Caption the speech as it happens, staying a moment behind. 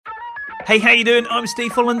Hey, how you doing? I'm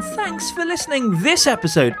Steve Full, and thanks for listening. This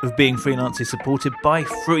episode of Being Freelance is supported by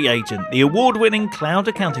FreeAgent, the award-winning cloud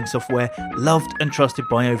accounting software loved and trusted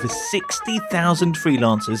by over 60,000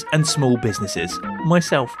 freelancers and small businesses,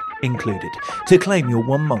 myself included. To claim your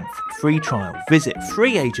 1-month free trial, visit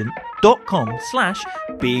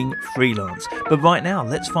freeagent.com/beingfreelance. But right now,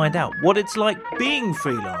 let's find out what it's like being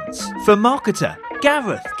freelance for marketer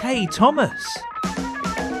Gareth K. Thomas.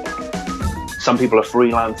 Some people are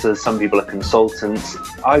freelancers, some people are consultants.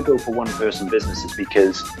 I go for one-person businesses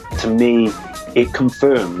because, to me, it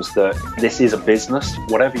confirms that this is a business.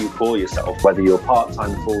 Whatever you call yourself, whether you're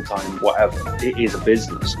part-time, full-time, whatever, it is a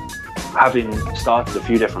business. Having started a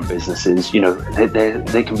few different businesses, you know,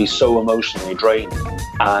 they can be so emotionally draining.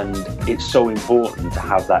 And it's so important to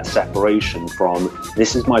have that separation from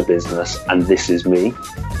this is my business and this is me.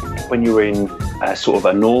 When you're in sort of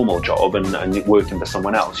a normal job and you're working for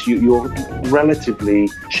someone else, you're relatively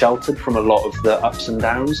sheltered from a lot of the ups and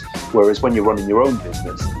downs. Whereas when you're running your own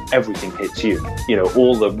business, everything hits you. You know,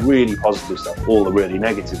 all the really positive stuff, all the really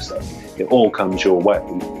negative stuff, it all comes your way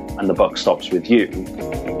and the buck stops with you.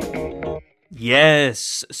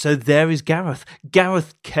 Yes, so there is Gareth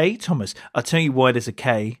K. Thomas. I'll tell you why there's a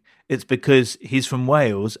K. It's because he's from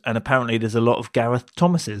Wales and apparently there's a lot of Gareth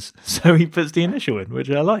Thomases. So he puts the initial in, which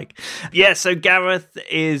I like. Yeah, so Gareth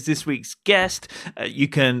is this week's guest. You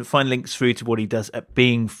can find links through to what he does at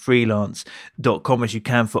beingfreelance.com, as you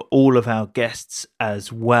can for all of our guests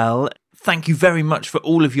as well. Thank you very much for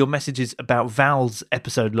all of your messages about Val's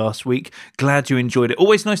episode last week. Glad you enjoyed it.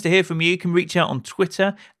 Always nice to hear from you. You can reach out on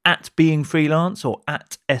Twitter at Being Freelance or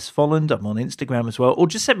at sfolland. I'm on Instagram as well. Or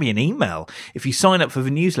just send me an email. If you sign up for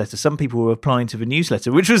the newsletter, some people were applying to the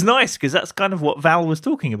newsletter, which was nice because that's kind of what Val was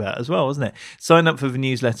talking about as well, wasn't it? Sign up for the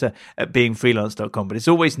newsletter at beingfreelance.com. But it's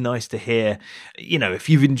always nice to hear, you know, if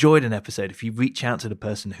you've enjoyed an episode, if you reach out to the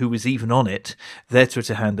person who was even on it, their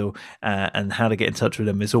Twitter handle and how to get in touch with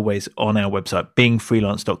them is always on our website,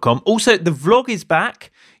 beingfreelance.com. Also, the vlog is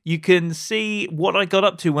back. You can see what I got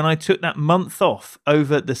up to when I took that month off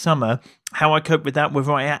over the summer, how I coped with that,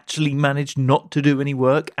 whether I actually managed not to do any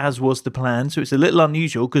work, as was the plan. So it's a little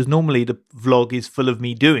unusual because normally the vlog is full of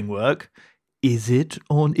me doing work. Is it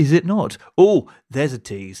or is it not? Oh, there's a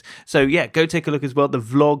tease. So yeah, go take a look as well. The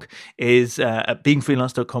vlog is at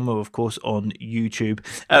beingfreelance.com or of course on YouTube.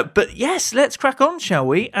 But yes, let's crack on, shall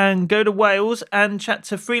we? And go to Wales and chat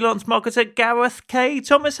to freelance marketer Gareth K.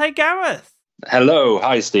 Thomas. Hey, Gareth. Hello.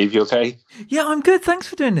 Hi, Steve. You okay? Yeah, I'm good. Thanks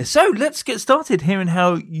for doing this. So let's get started hearing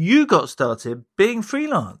how you got started being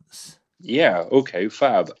freelance. Yeah, okay,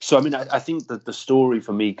 fab. So, I mean, I think that the story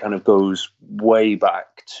for me kind of goes way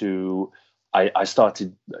back to I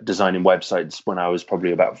started designing websites when I was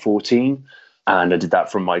probably about 14, and I did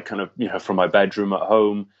that from my from my bedroom at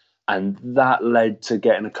home, and that led to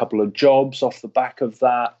getting a couple of jobs off the back of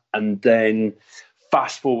that. And then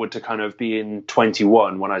fast forward to kind of being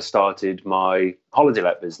 21 when I started my holiday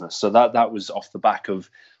let business. So that was off the back of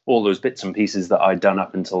all those bits and pieces that I'd done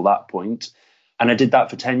up until that point. And I did that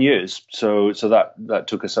for 10 years. So that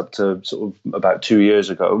took us up to sort of about 2 years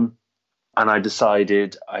ago. And I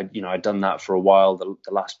decided I'd done that for a while. The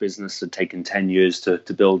last business had taken 10 years to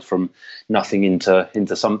build from nothing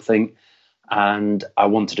into something. And I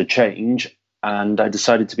wanted a change. And I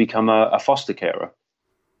decided to become a foster carer.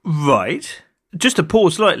 Right. Just to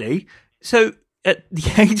pause slightly. So at the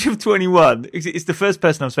age of 21, it's the first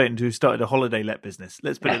person I've spoken to who started a holiday let business.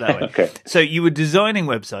 Let's put it that way. Okay. So you were designing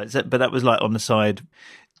websites, but that was like on the side.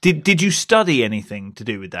 Did you study anything to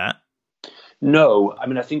do with that? No, I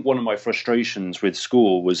mean, I think one of my frustrations with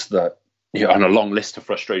school was that, on a long list of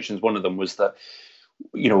frustrations, one of them was that,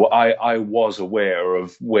 I was aware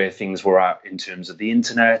of where things were at in terms of the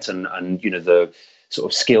internet and the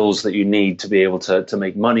sort of skills that you need to be able to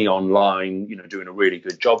make money online, doing a really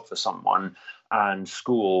good job for someone. And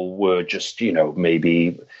school were just,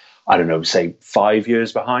 maybe, I don't know, say 5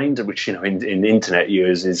 years behind, which, in internet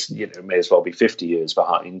years is, may as well be 50 years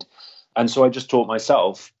behind. And so I just taught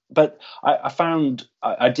myself. But I found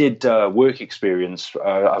I did work experience.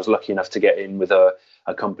 I was lucky enough to get in with a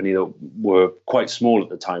company that were quite small at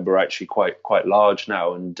the time, but are actually quite large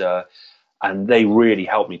now. And they really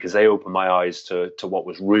helped me because they opened my eyes to what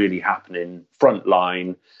was really happening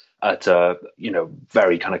frontline at a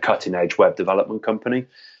very kind of cutting edge web development company.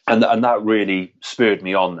 And that really spurred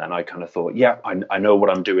me on. Then I kind of thought, yeah, I know what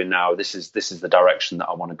I'm doing now. This is the direction that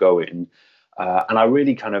I want to go in. And I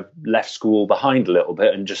really kind of left school behind a little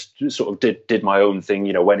bit and just sort of did my own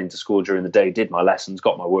thing, went into school during the day, did my lessons,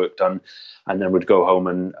 got my work done, and then would go home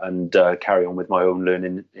and carry on with my own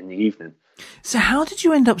learning in the evening. So how did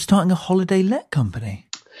you end up starting a holiday let company?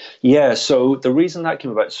 Yeah, so the reason that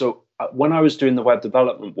came about, so when I was doing the web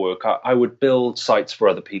development work, I would build sites for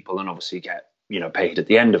other people and obviously get, paid at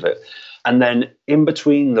the end of it. And then in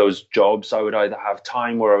between those jobs, I would either have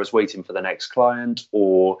time where I was waiting for the next client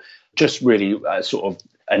or just really sort of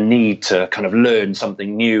a need to kind of learn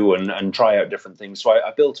something new and try out different things. So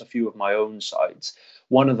I built a few of my own sites.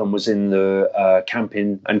 One of them was in the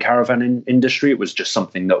camping and caravan industry. It was just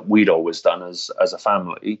something that we'd always done as a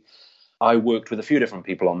family. I worked with a few different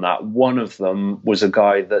people on that. One of them was a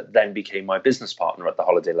guy that then became my business partner at the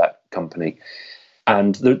Holiday Let company.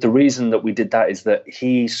 And the reason that we did that is that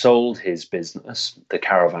he sold his business, the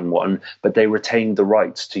caravan one, but they retained the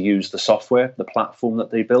rights to use the software, the platform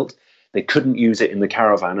that they built. They couldn't use it in the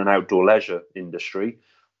caravan and outdoor leisure industry,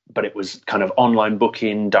 but it was kind of online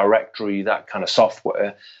booking, directory, that kind of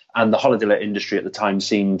software. And the holiday let industry at the time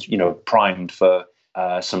seemed, primed for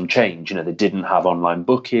some change. They didn't have online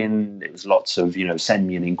booking. It was lots of, send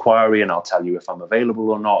me an inquiry and I'll tell you if I'm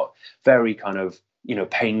available or not. Very kind of,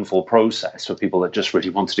 painful process for people that just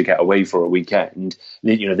really wanted to get away for a weekend.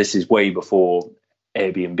 This is way before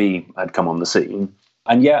Airbnb had come on the scene.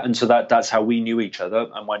 And so that's how we knew each other.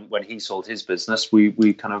 And when he sold his business,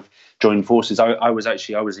 we kind of joined forces. I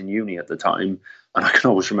was in uni at the time, and I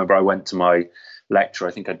can always remember I went to my lecture.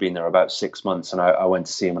 I think I'd been there about 6 months, and I went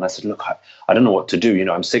to see him, and I said, "Look, I don't know what to do.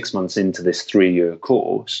 I'm 6 months into this 3-year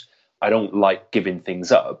course. I don't like giving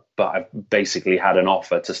things up, but I've basically had an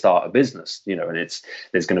offer to start a business. And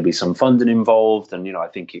there's going to be some funding involved, and I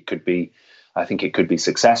think it could be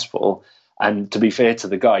successful." And to be fair to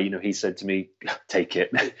the guy, he said to me, "Take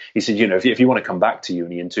it." He said, if you want to come back to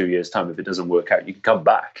uni in 2 years' time, if it doesn't work out, you can come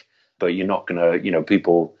back. But you're not going to,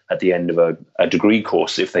 people at the end of a degree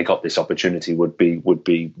course, if they got this opportunity, would be,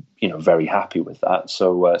 very happy with that.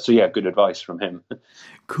 So yeah, good advice from him.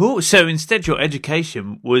 Cool. So instead, your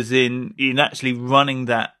education was in actually running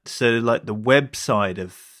that, so like the web side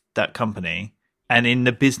of that company and in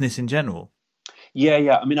the business in general.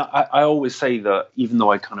 Yeah. I mean, I always say that even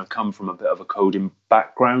though I kind of come from a bit of a coding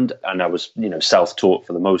background and I was, self-taught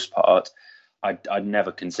for the most part, I'd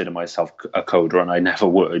never consider myself a coder, and I never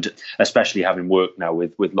would, especially having worked now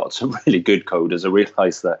with lots of really good coders. I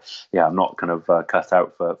realized that, I'm not kind of cut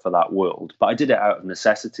out for that world. But I did it out of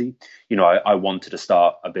necessity. I wanted to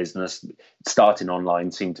start a business. Starting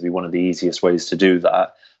online seemed to be one of the easiest ways to do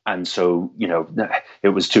that. And so, it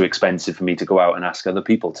was too expensive for me to go out and ask other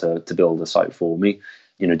people to build a site for me.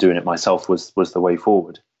 Doing it myself was the way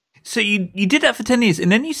forward. So you did that for 10 years,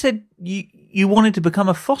 and then you said you wanted to become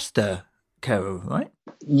a foster carer, right?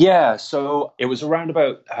 Yeah, so it was around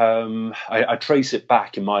about, I trace it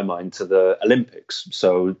back in my mind to the Olympics.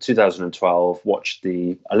 So 2012, watched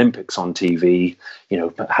the Olympics on TV,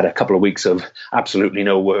 had a couple of weeks of absolutely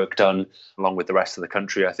no work done, along with the rest of the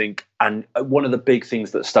country, I think. And one of the big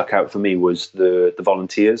things that stuck out for me was the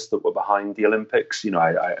volunteers that were behind the Olympics.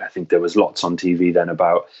 I think there was lots on TV then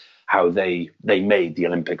about how they made the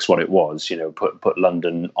Olympics what it was, put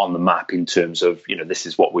London on the map in terms of, this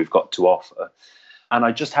is what we've got to offer. And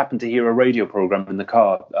I just happened to hear a radio program in the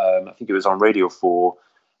car. I think it was on Radio 4,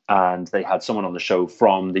 and they had someone on the show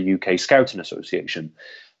from the UK Scouting Association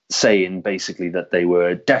saying basically that they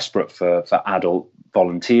were desperate for adult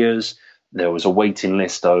volunteers. There was a waiting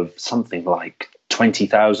list of something like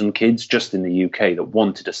 20,000 kids just in the UK that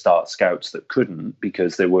wanted to start Scouts that couldn't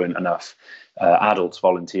because there weren't enough adults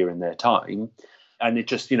volunteering their time. And it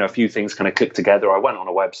just, a few things kind of clicked together. I went on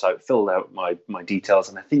a website, filled out my details,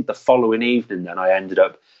 and I think the following evening then I ended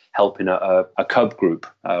up helping a cub group,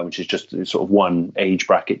 which is just sort of one age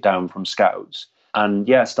bracket down from Scouts. And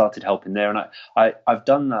started helping there. And I've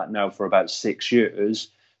done that now for about 6 years,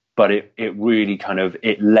 but it really kind of,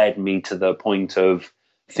 it led me to the point of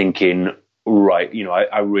thinking, right,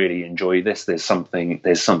 I really enjoy this. There's something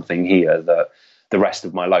here that the rest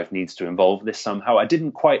of my life needs to involve this somehow. I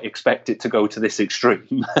didn't quite expect it to go to this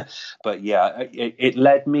extreme, but it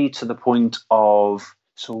led me to the point of,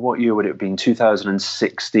 so what year would it have been?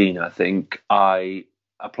 2016, I think. I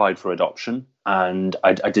applied for adoption, and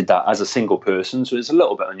I did that as a single person. So it's a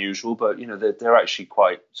little bit unusual, but they're actually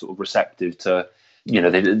quite sort of receptive to,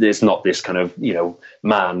 there's not this kind of,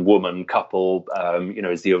 man, woman, couple,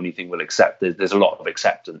 is the only thing we'll accept. There's a lot of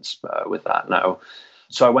acceptance with that now.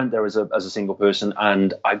 So I went there as a single person,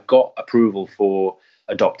 and I got approval for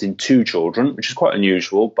adopting 2 children, which is quite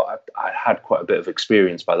unusual, but I had quite a bit of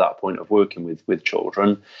experience by that point of working with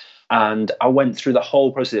children. And I went through the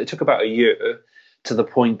whole process. It took about a year to the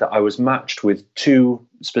point that I was matched with 2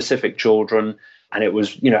 specific children. And it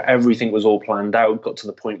was, everything was all planned out, got to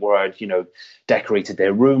the point where I'd, decorated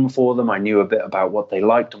their room for them. I knew a bit about what they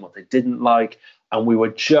liked and what they didn't like. And we were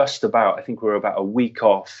just about, I think we were about a week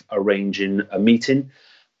off arranging a meeting,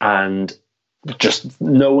 and just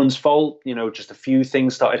no one's fault, just a few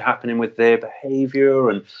things started happening with their behavior,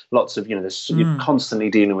 and lots of, you're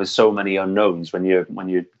constantly dealing with so many unknowns when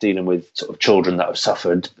you're dealing with sort of children that have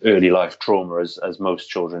suffered early life trauma, as most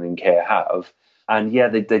children in care have. And yeah,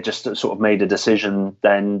 they just sort of made a decision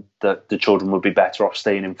then that the children would be better off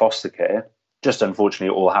staying in foster care. Just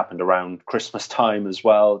unfortunately, it all happened around Christmas time as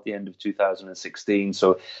well, at the end of 2016.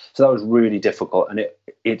 So that was really difficult, and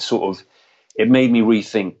it made me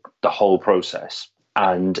rethink the whole process.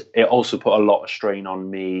 And it also put a lot of strain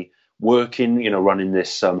on me working, running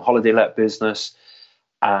this holiday let business.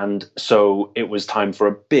 And so it was time for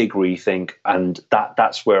a big rethink. And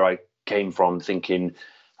that's where I came from, thinking,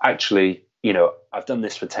 actually, I've done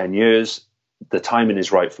this for 10 years. The timing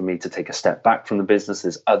is right for me to take a step back from the business.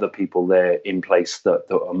 There's other people there in place that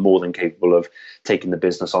are more than capable of taking the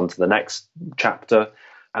business on to the next chapter.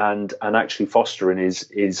 And actually fostering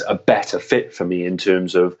is a better fit for me in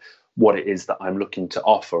terms of what it is that I'm looking to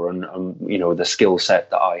offer, and the skill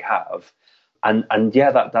set that I have. And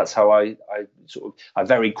yeah, that's how I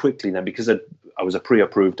very quickly then, because I was a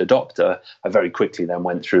pre-approved adopter, I very quickly then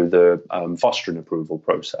went through the fostering approval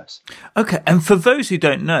process. Okay, and for those who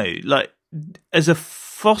don't know, like, as a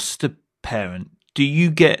foster parent, do you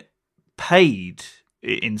get paid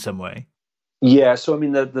in some way? Yeah, so I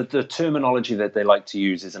mean, the terminology that they like to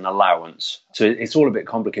use is an allowance. So it's all a bit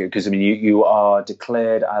complicated, because I mean, you are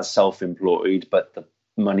declared as self-employed, but the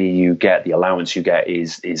money you get, the allowance you get,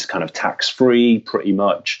 is kind of tax-free pretty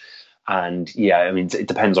much. And yeah, I mean, it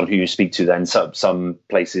depends on who you speak to then. Some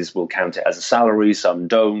places will count it as a salary, some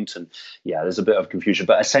don't. And yeah, there's a bit of confusion.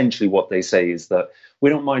 But essentially what they say is that we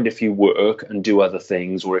don't mind if you work and do other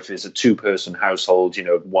things, or if it's a 2-person household,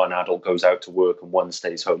 one adult goes out to work and one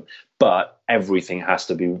stays home. But everything has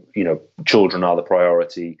to be, children are the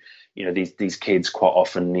priority. These kids quite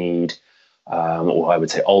often need, or I would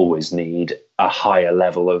say always need, a higher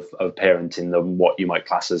level of parenting than what you might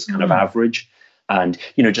class as kind of average. And,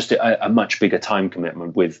 just a much bigger time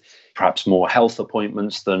commitment, with perhaps more health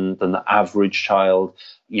appointments than the average child.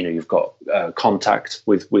 You've got contact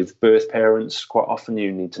with birth parents quite often.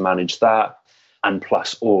 You need to manage that. And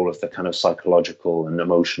plus all of the kind of psychological and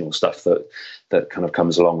emotional stuff that kind of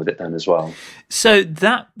comes along with it then as well. So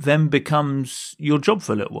that then becomes your job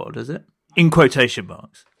for a little while, does it? In quotation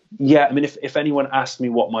marks. Yeah, I mean, if anyone asked me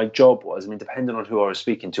what my job was, I mean, depending on who I was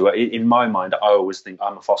speaking to, in my mind, I always think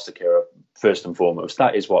I'm a foster carer first and foremost.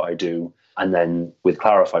 That is what I do. And then with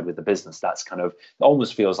Clarified, with the business, that's kind of, it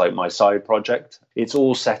almost feels like my side project. It's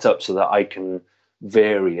all set up so that I can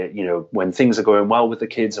vary it. When things are going well with the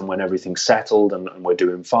kids and when everything's settled and we're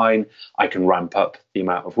doing fine, I can ramp up the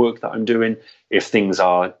amount of work that I'm doing. If things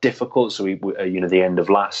are difficult, so the end of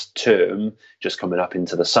last term, just coming up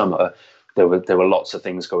into the summer, there were lots of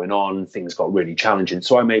things going on. Things got really challenging,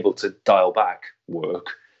 so I'm able to dial back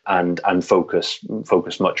work and focus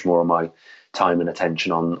much more on my time and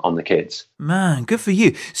attention on the kids. Man, good for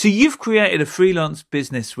you. So you've created a freelance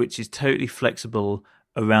business which is totally flexible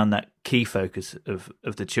around that key focus of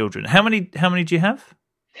the children. How many do you have?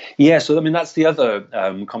 Yeah, so I mean, that's the other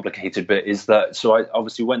complicated bit, is that, so I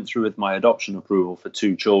obviously went through with my adoption approval for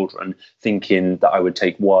 2 children, thinking that I would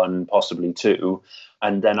take 1, possibly 2,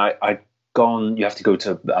 and then you have to go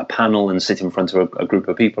to a panel and sit in front of a group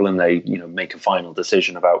of people, and they, make a final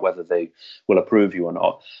decision about whether they will approve you or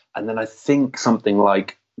not. And then I think something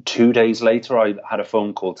like 2 days later, I had a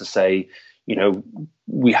phone call to say,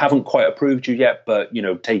 we haven't quite approved you yet, but,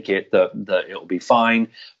 take it that it'll be fine.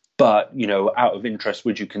 But, out of interest,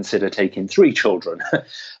 would you consider taking 3 children?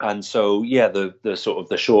 And so, yeah, the sort of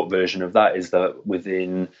the short version of that is that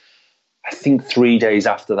within, I think, 3 days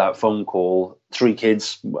after that phone call, 3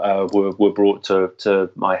 kids were brought to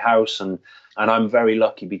my house, and I'm very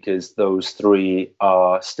lucky because those 3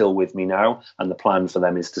 are still with me now, and the plan for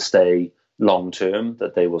them is to stay long term,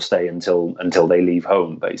 that they will stay until they leave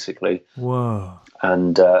home, basically. Whoa!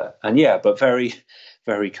 And yeah, but very,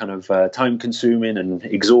 very kind of time consuming and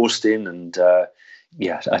exhausting, and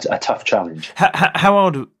a tough challenge. How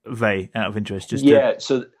old are they, out of interest?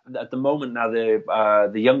 So at the moment now,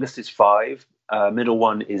 the youngest is 5, middle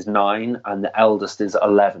one is 9, and the eldest is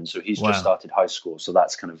 11. So he's just started high school. So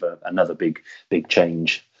that's kind of another big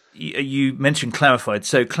change. You mentioned Clarified.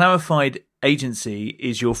 So Clarified Agency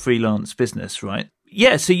is your freelance business, right?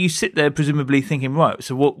 Yeah. So you sit there presumably thinking, right,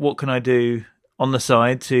 so what can I do on the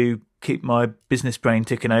side to keep my business brain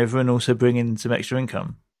ticking over and also bring in some extra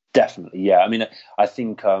income? Definitely, yeah. I mean, I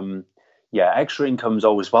think, extra income is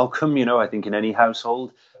always welcome, I think, in any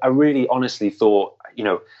household. I really honestly thought,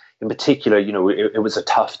 in particular, it was a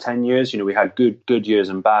tough 10 years. We had good years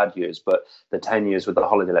and bad years, but the 10 years with the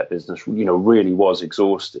holiday let business, really was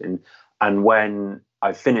exhausting. And when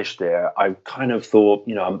I finished there, I kind of thought,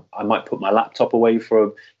 I might put my laptop away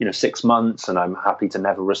for, 6 months, and I'm happy to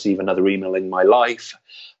never receive another email in my life.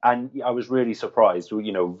 And I was really surprised,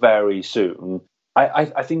 very soon.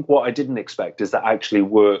 I think what I didn't expect is that actually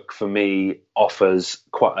work for me offers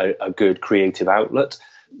quite a good creative outlet.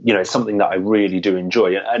 It's something that I really do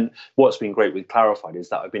enjoy. And what's been great with Clarified is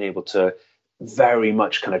that I've been able to very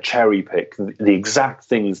much kind of cherry pick the exact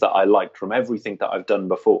things that I liked from everything that I've done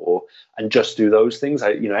before and just do those things.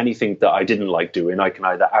 Anything that I didn't like doing, I can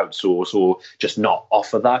either outsource or just not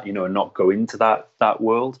offer that, and not go into that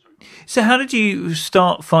world. So how did you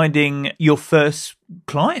start finding your first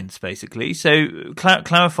clients, basically? So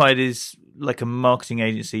Clarified is like a marketing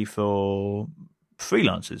agency for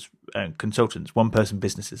freelancers and consultants, one-person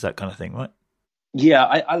businesses, that kind of thing, right? Yeah,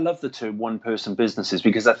 I love the term one-person businesses,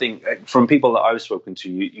 because I think from people that I've spoken to,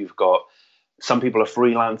 you've got some people are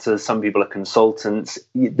freelancers, some people are consultants.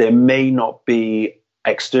 There may not be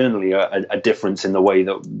externally a difference in the way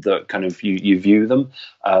that kind of you view them,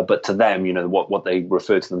 but to them, what they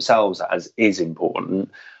refer to themselves as is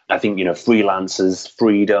important. I think freelancers,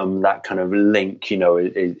 freedom, that kind of link,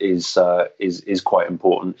 is quite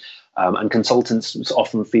important. And consultants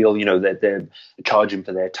often feel, that they're charging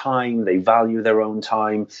for their time, they value their own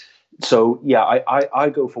time. So yeah, I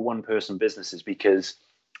go for one-person businesses because,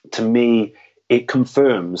 to me, it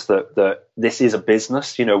confirms that this is a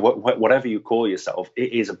business. Whatever you call yourself,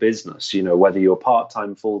 it is a business. Whether you're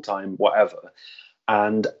part-time, full-time, whatever.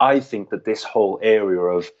 And I think that this whole area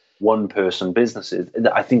of one-person businesses,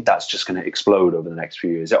 I think that's just going to explode over the next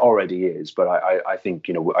few years. It already is, but I think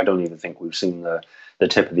I don't even think we've seen the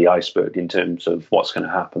tip of the iceberg in terms of what's going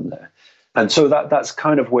to happen there. And so that's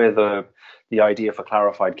kind of where the idea for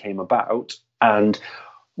Clarified came about. And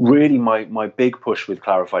really, my big push with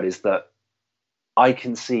Clarified is that I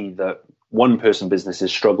can see that one-person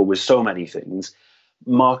businesses struggle with so many things.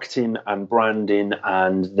 Marketing and branding,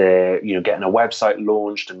 and they're getting a website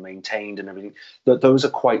launched and maintained and everything. Those are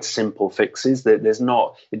quite simple fixes. It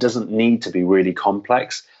doesn't need to be really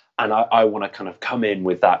complex. And I want to kind of come in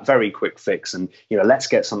with that very quick fix, and let's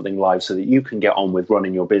get something live so that you can get on with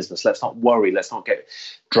running your business. Let's not worry. Let's not get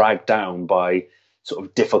dragged down by sort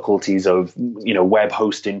of difficulties of web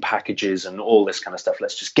hosting packages and all this kind of stuff.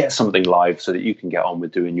 Let's just get something live so that you can get on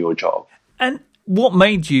with doing your job. And what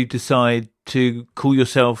made you decide to call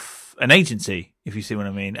yourself an agency, if you see what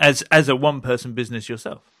I mean, as a one-person business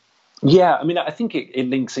yourself? Yeah, I mean, I think it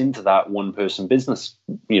links into that one-person business,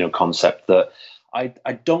 concept that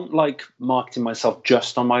I don't like marketing myself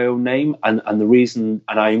just on my own name. And the reason,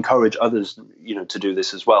 and I encourage others, to do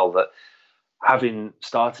this as well, that having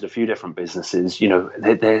started a few different businesses,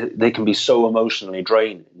 they can be so emotionally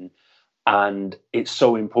draining. And it's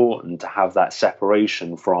so important to have that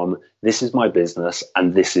separation from this is my business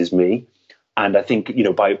and this is me. And I think,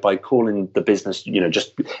 by calling the business,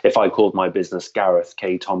 just if I called my business Gareth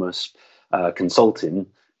K. Thomas Consulting,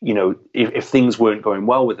 if things weren't going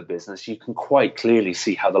well with the business, you can quite clearly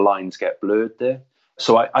see how the lines get blurred there.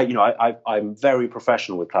 So I'm very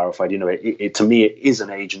professional with Clarified. To me, it is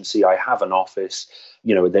an agency. I have an office.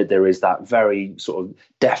 There is that very sort of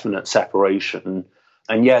definite separation.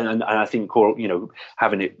 And yeah, and I think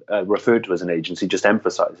having it referred to as an agency just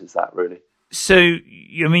emphasizes that, really. So,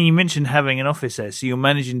 I mean, you mentioned having an office there, so you're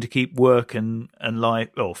managing to keep work and life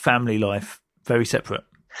or family life very separate.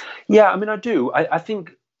 Yeah, I mean, I do. I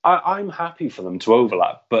think I'm happy for them to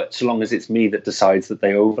overlap, but so long as it's me that decides that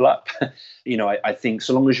they overlap, I think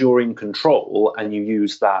so long as you're in control and you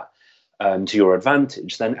use that to your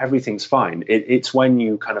advantage, then everything's fine. It's when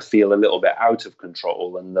you kind of feel a little bit out of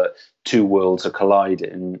control and the two worlds are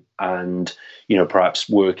colliding, and perhaps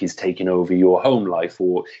work is taking over your home life,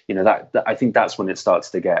 or that I think that's when it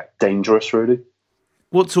starts to get dangerous, really.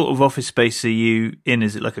 What sort of office space are you in?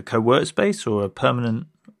 Is it like a co-work space or a permanent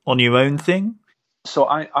on your own thing? So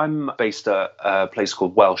I'm based at a place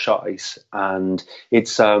called Welsh Ice, and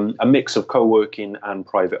it's a mix of co-working and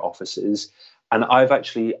private offices. And I've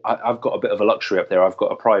got a bit of a luxury up there. I've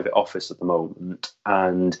got a private office at the moment,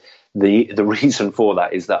 and the reason for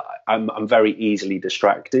that is that I'm very easily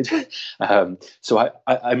distracted. So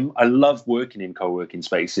I love working in co-working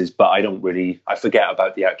spaces, but I forget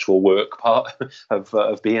about the actual work part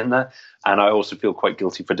of being there. And I also feel quite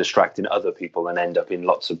guilty for distracting other people and end up in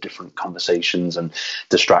lots of different conversations and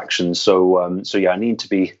distractions. So yeah, I need to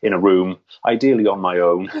be in a room, ideally on my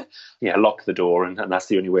own. Yeah, lock the door, and that's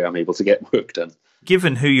the only way I'm able to get work done.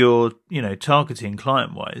 Given who you're, targeting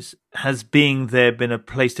client-wise, has being there been a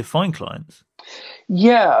place to find clients?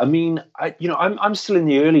 Yeah, I mean, I'm still in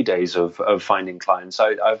the early days of finding clients.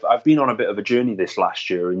 I've been on a bit of a journey this last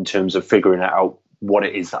year in terms of figuring out what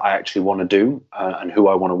it is that I actually want to do, and who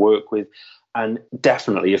I want to work with. And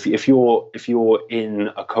definitely, if you're in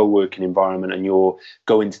a co-working environment and you're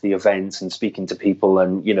going to the events and speaking to people,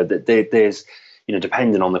 and there's,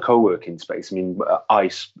 depending on the co-working space. I mean,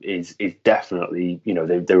 ICE is definitely,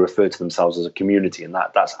 they refer to themselves as a community, and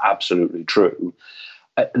that's absolutely true.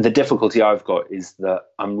 The difficulty I've got is that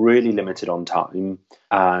I'm really limited on time,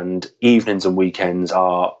 and evenings and weekends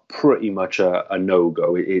are pretty much a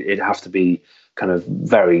no-go. It'd have to be kind of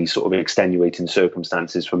very sort of extenuating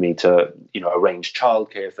circumstances for me to, arrange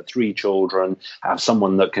childcare for three children, have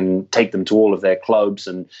someone that can take them to all of their clubs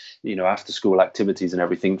and, after school activities and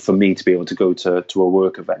everything, for me to be able to go to a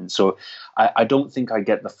work event. So I don't think I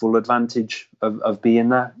get the full advantage of being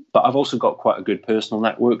there. But I've also got quite a good personal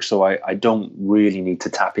network, so I don't really need to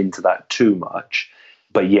tap into that too much.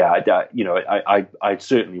 But yeah, I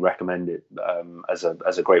certainly recommend it as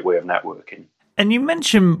a great way of networking. And you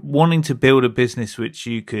mentioned wanting to build a business which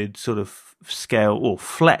you could sort of scale or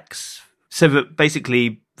flex, so that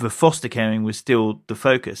basically the foster caring was still the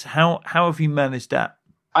focus. How have you managed that?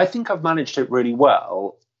 I think I've managed it really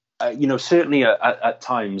well. Certainly at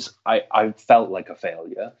times I felt like a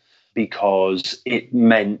failure because it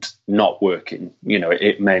meant not working.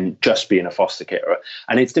 It meant just being a foster carer.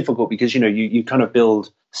 And it's difficult because, you kind of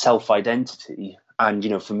build self-identity.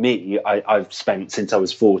 And, for me, I've spent, since I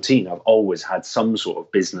was 14, I've always had some sort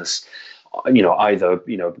of business, either,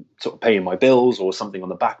 sort of paying my bills or something on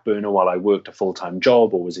the back burner while I worked a full-time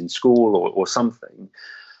job or was in school or something.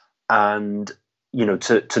 And,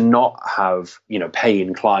 to not have,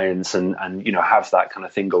 paying clients and have that kind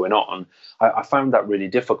of thing going on, I found that really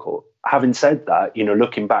difficult. Having said that,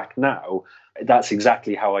 looking back now, that's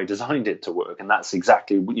exactly how I designed it to work. And that's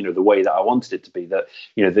exactly, the way that I wanted it to be, that,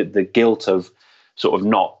 the guilt of sort of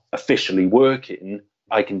not officially working,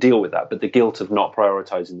 I can deal with that. But the guilt of not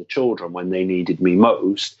prioritizing the children when they needed me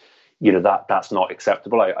most, that's not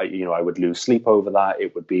acceptable. I would lose sleep over that.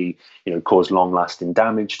 It would be, cause long lasting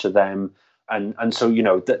damage to them. And so,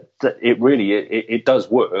 that it really, it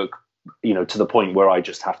does work, to the point where I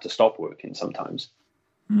just have to stop working sometimes.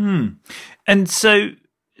 And so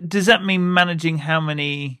does that mean managing how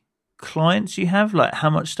many clients you have, like how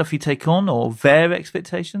much stuff you take on, or their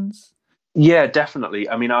expectations? Yeah, definitely.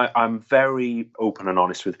 I mean, I'm very open and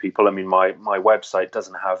honest with people. I mean, my website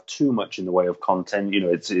doesn't have too much in the way of content.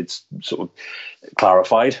 It's sort of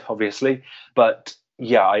clarified, obviously, but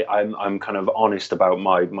yeah, I'm kind of honest about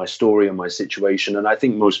my story and my situation, and I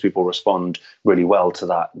think most people respond really well to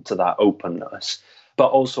that openness.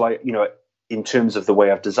 But also, in terms of the way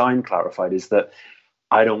I've designed Clarified, is that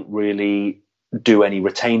I don't really do any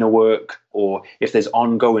retainer work, or if there's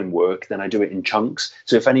ongoing work, then I do it in chunks.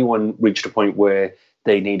 So if anyone reached a point where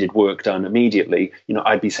they needed work done immediately,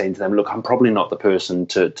 I'd be saying to them, look, I'm probably not the person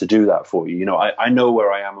to do that for you. I know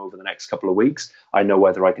where I am over the next couple of weeks. I know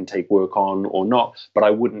whether I can take work on or not, but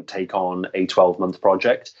I wouldn't take on a 12-month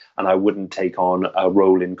project, and I wouldn't take on a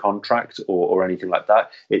rolling contract or anything like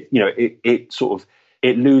that.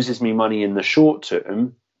 It loses me money in the short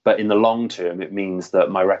term, but in the long term, it means that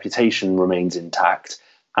my reputation remains intact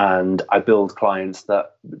and I build clients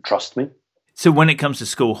that trust me. So when it comes to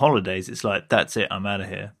school holidays, it's like, that's it, I'm out of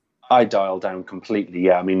here. I dial down completely.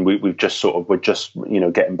 Yeah, I mean, we're just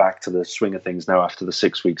getting back to the swing of things now after the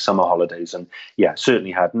 6-week summer holidays, and yeah,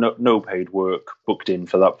 certainly had no paid work booked in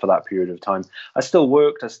for that period of time. I still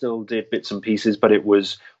worked, I still did bits and pieces, but it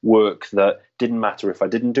was work that didn't matter if I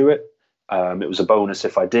didn't do it. It was a bonus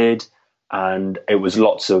if I did, and it was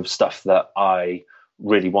lots of stuff that I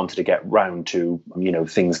really wanted to get round to,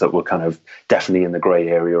 things that were kind of definitely in the grey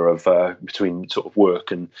area of between sort of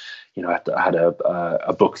work and, I had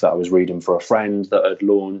a book that I was reading for a friend that had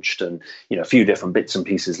launched, and, a few different bits and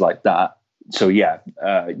pieces like that. So yeah,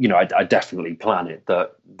 I definitely plan it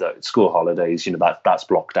that school holidays, that's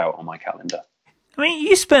blocked out on my calendar. I mean,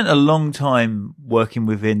 you spent a long time working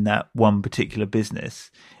within that one particular business.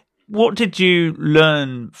 What did you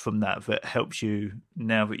learn from that helps you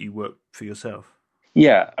now that you work for yourself?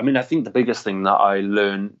 Yeah, I mean, I think the biggest thing that I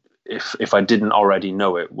learned, if I didn't already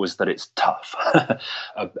know it, was that it's tough.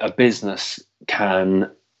 a business can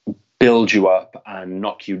build you up and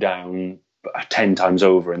knock you down 10 times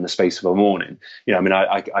over in the space of a morning. I mean,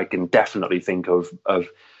 I can definitely think of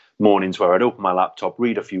mornings where I'd open my laptop,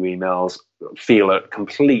 read a few emails, feel at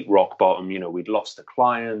complete rock bottom. We'd lost a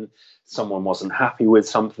client, someone wasn't happy with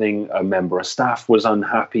something, a member of staff was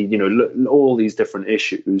unhappy, all these different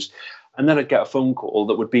issues. And then I'd get a phone call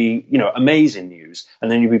that would be, amazing news.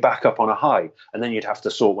 And then you'd be back up on a high. And then you'd have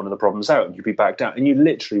to sort one of the problems out and you'd be back down. And you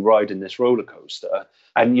literally ride in this roller coaster.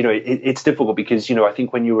 And, it's difficult because, I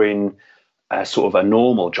think when you're in sort of a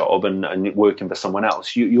normal job and working for someone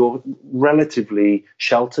else, you're relatively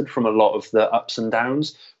sheltered from a lot of the ups and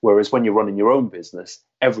downs. Whereas when you're running your own business,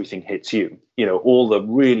 everything hits you. All the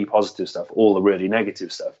really positive stuff, all the really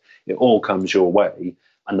negative stuff, it all comes your way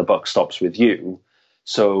and the buck stops with you.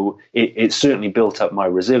 So it certainly built up my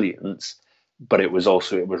resilience, but it was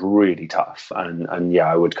really tough. And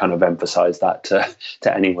yeah, I would kind of emphasize that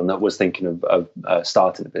to anyone that was thinking of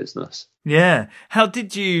starting a business. Yeah. How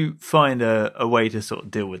did you find a way to sort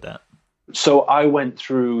of deal with that? So I went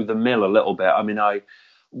through the mill a little bit. I mean,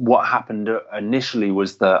 what happened initially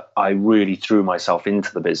was that I really threw myself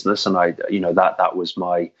into the business, and that was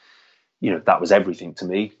my, that was everything to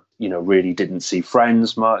me. Really didn't see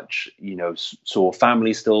friends much, saw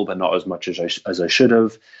family still, but not as much as I should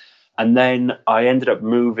have. And then I ended up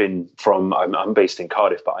moving from, I'm based in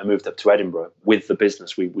Cardiff, but I moved up to Edinburgh with the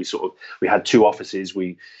business. We had two offices.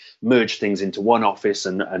 We merged things into one office.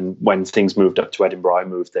 And when things moved up to Edinburgh, I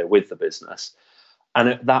moved there with the business. And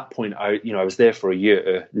at that point, I was there for a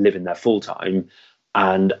year, living there full time.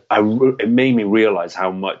 And it made me realize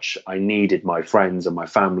how much I needed my friends and my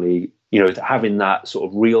family, having that sort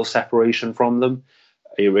of real separation from them.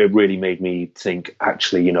 It really made me think,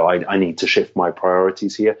 actually, I need to shift my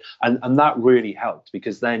priorities here. And that really helped,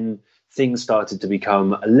 because then things started to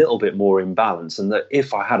become a little bit more in balance. And that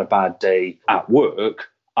if I had a bad day at work,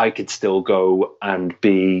 I could still go and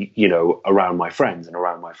be, around my friends and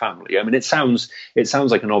around my family. I mean, it sounds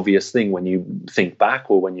like an obvious thing when you think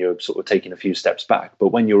back or when you're sort of taking a few steps back. But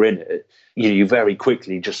when you're in it, you very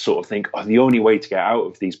quickly just sort of think, the only way to get out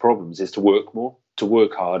of these problems is to work more, to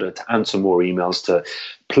work harder, to answer more emails, to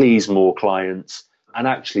please more clients. And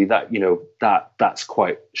actually that's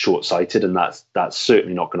quite short-sighted, and that's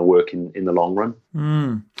certainly not going to work in the long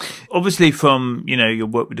run. Obviously from, your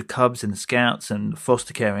work with the Cubs and the Scouts and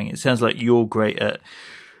foster caring, it sounds like you're great at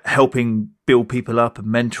helping build people up and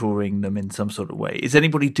mentoring them in some sort of way. Is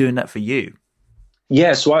anybody doing that for you?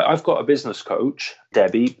 Yeah, so I've got a business coach,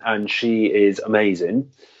 Debbie, and she is amazing.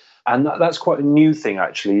 And that's quite a new thing,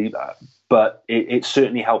 actually. But it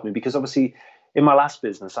certainly helped me, because obviously in my last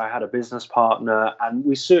business, I had a business partner, and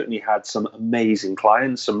we certainly had some amazing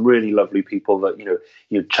clients, some really lovely people that,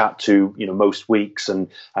 you'd chat to, most weeks, and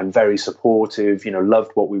very supportive,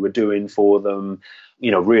 loved what we were doing for them,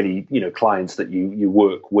 really, clients that you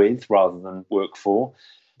work with rather than work for.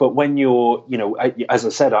 But when you're, as I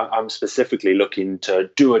said, I'm specifically looking to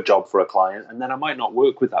do a job for a client, and then I might not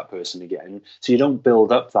work with that person again. So you don't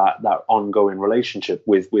build up that ongoing relationship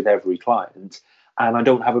with every client. And I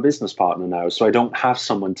don't have a business partner now, so I don't have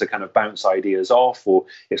someone to kind of bounce ideas off, or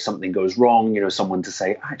if something goes wrong, someone to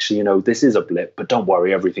say, actually, this is a blip, but don't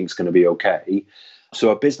worry, everything's going to be okay. So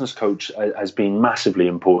a business coach has been massively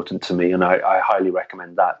important to me, and I highly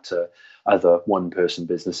recommend that to other one-person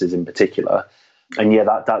businesses in particular. And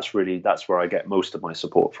yeah, that's where I get most of my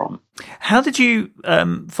support from. How did you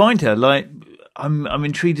find her? Like, I'm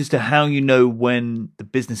intrigued as to how you know when the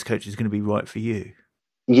business coach is going to be right for you.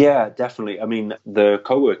 Yeah, definitely. I mean, the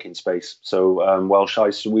co-working space. So Welsh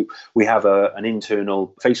Ice, we have an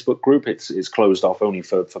internal Facebook group. It's closed off only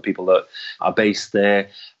for people that are based there,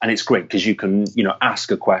 and it's great because you can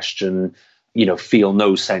ask a question, feel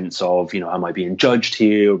no sense of am I being judged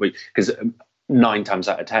here? Because 9 times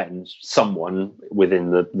out of 10, someone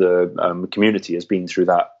within the community has been through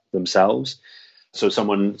that themselves. So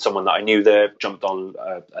someone that I knew there jumped on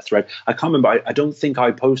a thread. I can't remember. I don't think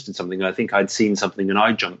I posted something. I think I'd seen something and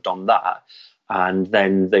I jumped on that. And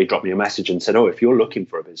then they dropped me a message and said, if you're looking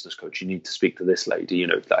for a business coach, you need to speak to this lady.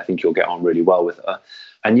 I think you'll get on really well with her.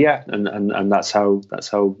 And yeah, and that's how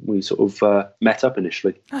we sort of met up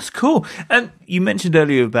initially. That's cool. And you mentioned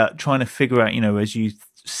earlier about trying to figure out, as you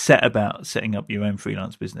set about setting up your own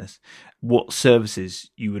freelance business, what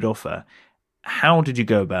services you would offer. How did you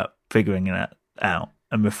go about figuring that out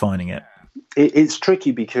and refining it? It's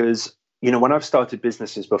tricky because, when I've started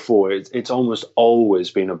businesses before, it's almost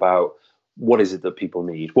always been about what is it that people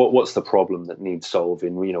need? What's the problem that needs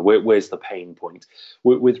solving? Where's the pain point?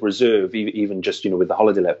 With Reserve, even just, with the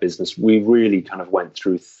holiday let business, we really kind of went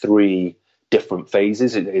through 3 different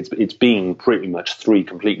phases. It's been pretty much 3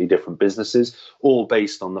 completely different businesses, all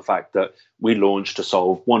based on the fact that we launched to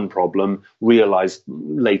solve one problem, realized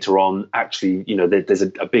later on, actually, there's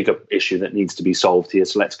a bigger issue that needs to be solved here.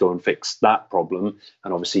 So let's go and fix that problem.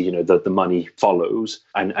 And obviously, the money follows,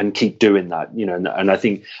 and keep doing that, and I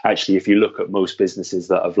think actually, if you look at most businesses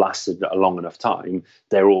that have lasted a long enough time,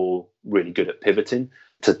 they're all really good at pivoting.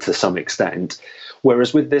 to some extent.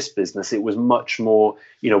 Whereas with this business, it was much more,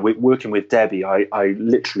 working with Debbie, I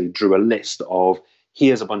literally drew a list of,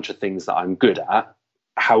 here's a bunch of things that I'm good at.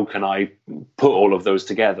 How can I put all of those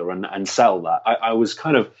together and sell that? I was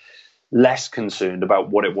kind of less concerned about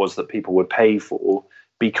what it was that people would pay for,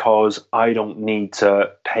 because I don't need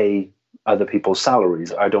to pay other people's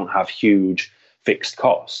salaries. I don't have huge fixed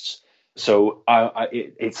costs. So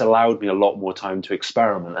it's allowed me a lot more time to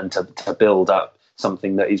experiment and to build up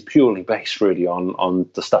something that is purely based really on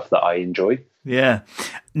the stuff that I enjoy. Yeah.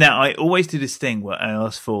 Now, I always do this thing where I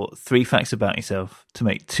ask for 3 facts about yourself to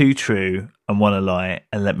make 2 true and 1 a lie,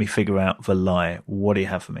 and let me figure out the lie. What do you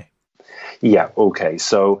have for me? Yeah, okay.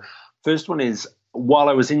 So first one is, while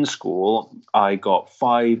I was in school, I got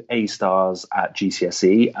 5 A stars at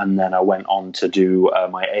GCSE, and then I went on to do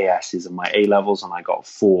my ASs and my A levels, and I got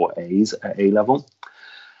 4 A's at A level.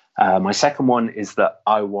 My second one is that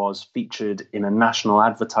I was featured in a national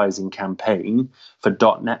advertising campaign for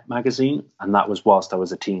 .NET magazine, and that was whilst I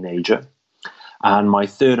was a teenager. And my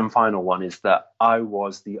third and final one is that I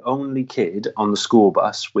was the only kid on the school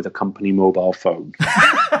bus with a company mobile phone.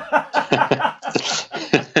 I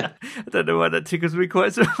don't know why that tickles me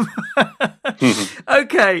quite so much.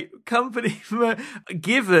 Okay,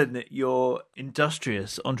 given your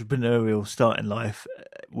industrious entrepreneurial start in life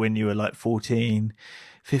when you were like 14,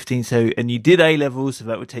 15, and you did A levels, so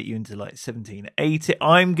that would take you into like 17, 18.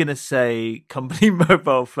 I'm going to say company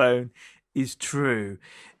mobile phone is true.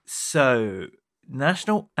 So,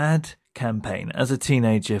 national ad campaign as a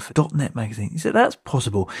teenager for .NET magazine. You said that's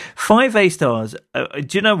possible. 5 A stars.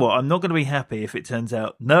 Do you know what? I'm not going to be happy if it turns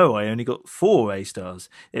out, no, I only got 4 A stars.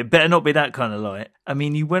 It better not be that kind of light. I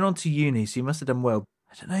mean, you went on to uni, so you must have done well.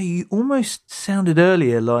 I don't know, you almost sounded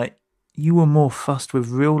earlier like you were more fussed with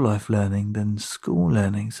real life learning than school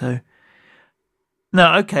learning. So,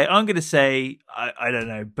 no, okay, I'm going to say, I don't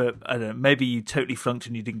know, but I don't know, maybe you totally flunked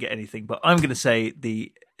and you didn't get anything, but I'm going to say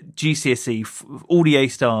the GCSE, all the A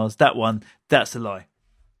stars, that one, that's a lie.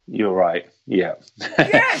 You're right. Yeah.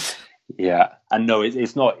 Yes! Yeah. And no,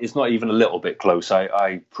 it's not even a little bit close.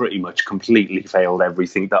 I pretty much completely failed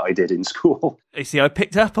everything that I did in school. You see, I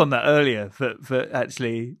picked up on that earlier, but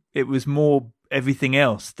actually it was more everything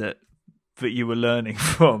else that you were learning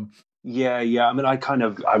from. Yeah. I mean,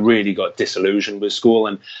 I really got disillusioned with school,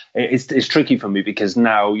 and it's tricky for me because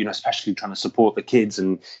now, especially trying to support the kids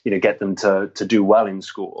and, get them to do well in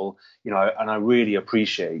school, and I really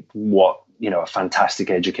appreciate what, a fantastic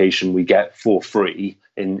education we get for free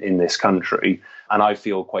in this country. And I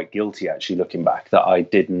feel quite guilty actually looking back that I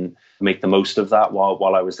didn't make the most of that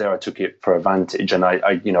while I was there. I took it for advantage, and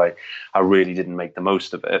I really didn't make the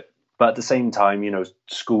most of it. But at the same time,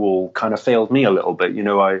 school kind of failed me a little bit.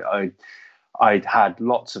 I'd had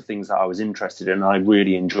lots of things that I was interested in, and I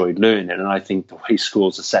really enjoyed learning. And I think the way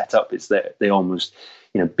schools are set up is that they almost,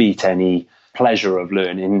 beat any pleasure of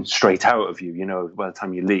learning straight out of you. By the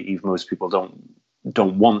time you leave, most people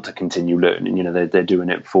don't want to continue learning. They're doing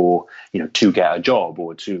it for, to get a job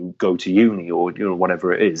or to go to uni or,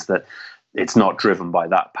 whatever it is, that it's not driven by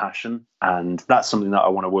that passion. And that's something that I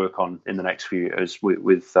want to work on in the next few years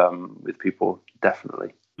with people,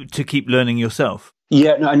 definitely. To keep learning yourself.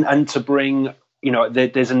 Yeah, and to bring,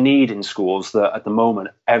 there's a need in schools that at the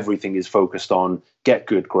moment, everything is focused on get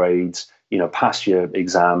good grades, pass your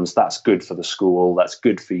exams. That's good for the school. That's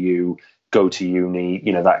good for you. Go to uni,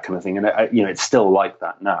 that kind of thing. And, it's still like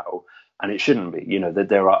that now. And it shouldn't be, that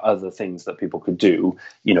there are other things that people could do.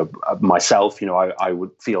 Myself, I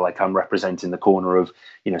would feel like I'm representing the corner of,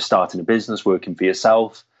 starting a business, working for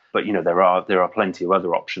yourself. But, there are plenty of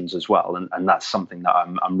other options as well. And that's something that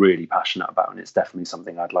I'm really passionate about. And it's definitely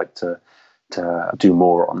something I'd like to do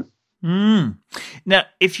more on. Now,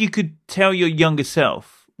 if you could tell your younger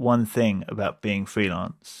self one thing about being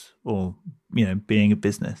freelance or, being a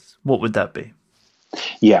business, what would that be?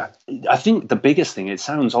 Yeah, I think the biggest thing, it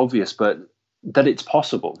sounds obvious, but that it's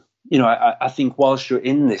possible. I think whilst you're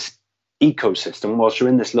in this ecosystem, whilst you're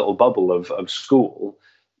in this little bubble of school,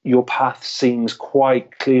 your path seems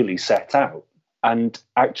quite clearly set out. And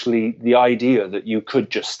actually, the idea that you could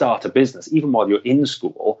just start a business, even while you're in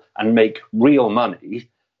school, and make real money,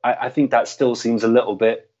 I think that still seems a little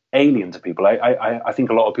bit alien to people. I think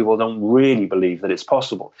a lot of people don't really believe that it's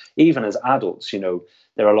possible. Even as adults,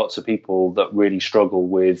 there are lots of people that really struggle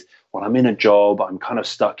with, well, I'm in a job, I'm kind of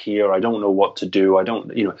stuck here, I don't know what to do,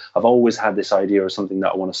 I've always had this idea of something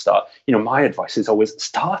that I want to start. My advice is always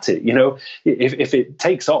start it. If it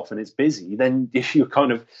takes off and it's busy, then if you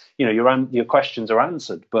kind of, your questions are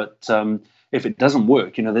answered. But if it doesn't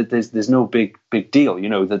work, there's no big deal.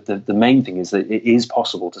 The main thing is that it is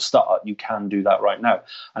possible to start. You can do that right now.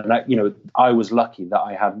 And I was lucky that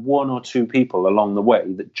I had one or two people along the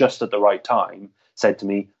way that just at the right time said to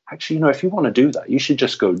me, actually, if you want to do that, you should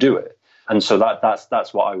just go do it. And so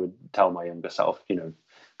that's what I would tell my younger self,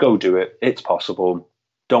 go do it. It's possible.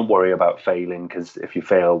 Don't worry about failing, because if you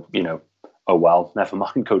fail, oh well, never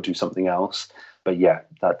mind, go do something else. But yeah,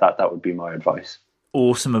 that would be my advice.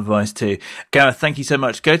 Awesome advice too. Gareth, thank you so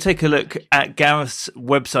much. Go take a look at Gareth's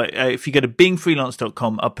website. If you go to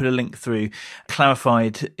beingfreelance.com, I'll put a link through.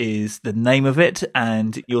 Clarified is the name of it,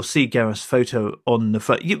 and you'll see Gareth's photo on the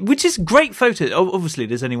photo, which is great photo. Obviously,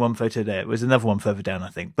 there's only one photo there. There's another one further down, I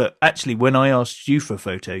think. But actually, when I asked you for a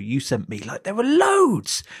photo, you sent me, there were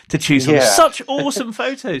loads to choose from. Such awesome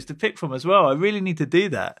photos to pick from as well. I really need to do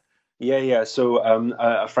that. Yeah. So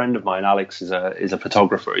a friend of mine, Alex, is a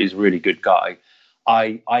photographer. He's a really good guy.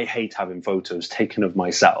 I hate having photos taken of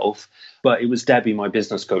myself, but it was Debbie, my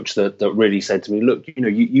business coach, that really said to me, look,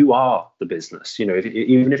 you are the business.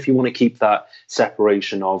 Even if you want to keep that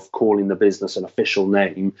separation of calling the business an official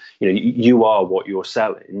name, you are what you're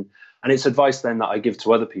selling. And it's advice then that I give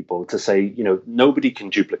to other people to say, nobody can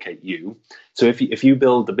duplicate you. So if you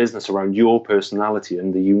build the business around your personality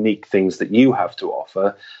and the unique things that you have to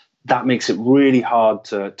offer, that makes it really hard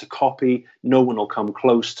to copy. No one will come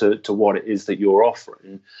close to what it is that you're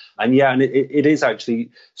offering. And it is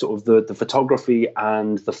actually sort of the photography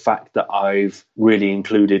and the fact that I've really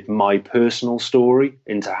included my personal story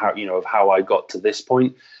into how I got to this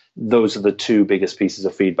point. Those are the two biggest pieces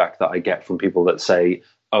of feedback that I get from people that say,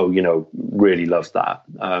 oh, really love that,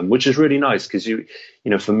 which is really nice, because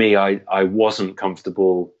for me, I wasn't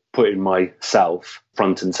comfortable putting myself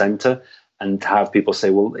front and center. And to have people say,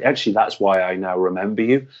 well, actually, that's why I now remember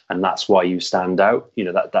you, and that's why you stand out.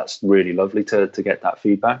 That's really lovely to get that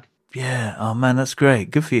feedback. Yeah. Oh, man, that's great.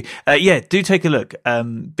 Good for you. Do take a look.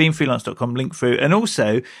 Beingfreelance.com, link through. And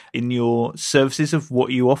also in your services of what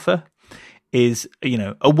you offer is,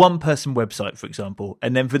 a one-person website, for example.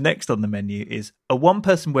 And then the next on the menu is a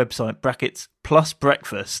one-person website, brackets, plus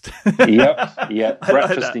breakfast. Yep.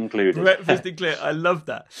 Breakfast included. Breakfast included. I love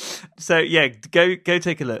that. So go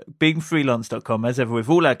take a look. Beingfreelance.com, as ever with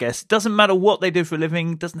all our guests. Doesn't matter what they do for a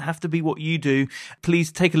living. Doesn't have to be what you do.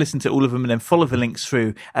 Please take a listen to all of them and then follow the links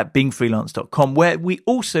through at beingfreelance.com, where we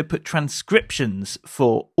also put transcriptions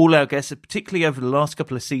for all our guests, particularly over the last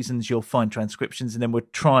couple of seasons. You'll find transcriptions, and then we're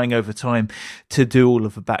trying over time to do all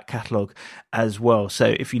of the back catalogue as well.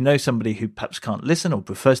 So if you know somebody who perhaps can't listen or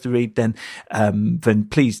prefers to read, then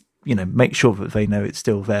please, make sure that they know it's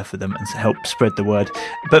still there for them and help spread the word.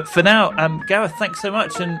 But for now, Gareth, thanks so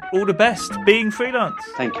much and all the best. Being Freelance.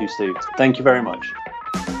 Thank you, Steve. Thank you very much.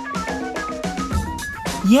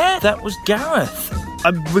 Yeah, that was Gareth.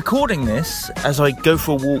 I'm recording this as I go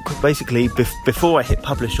for a walk. Basically, before I hit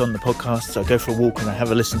publish on the podcast, I go for a walk and I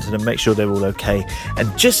have a listen to them, make sure they're all okay.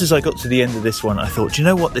 And just as I got to the end of this one, I thought, you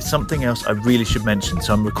know what? There's something else I really should mention.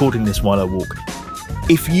 So I'm recording this while I walk.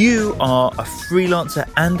 If you are a freelancer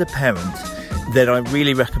and a parent, then I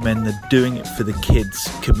really recommend the Doing It for the Kids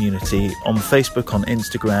community on Facebook, on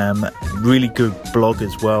Instagram. Really good blog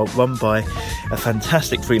as well, run by a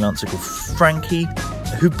fantastic freelancer called Frankie,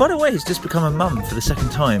 who, by the way, has just become a mum for the second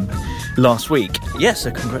time last week. Yes,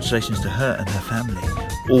 so congratulations to her and her family.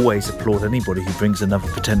 Always applaud anybody who brings another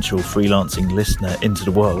potential freelancing listener into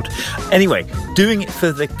the world. Anyway, Doing It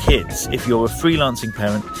for the Kids. If you're a freelancing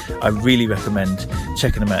parent, I really recommend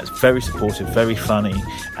checking them out. It's very supportive, very funny,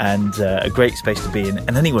 and a great space to be in.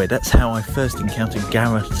 And anyway, that's how I first encountered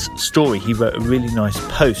Gareth's story. He wrote a really nice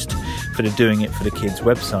post for the Doing It for the Kids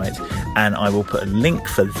website, and I will put a link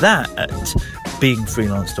for that at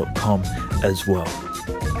beingfreelance.com as well.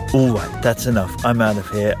 All right, that's enough. I'm out of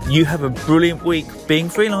here. You have a brilliant week being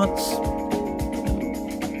freelance.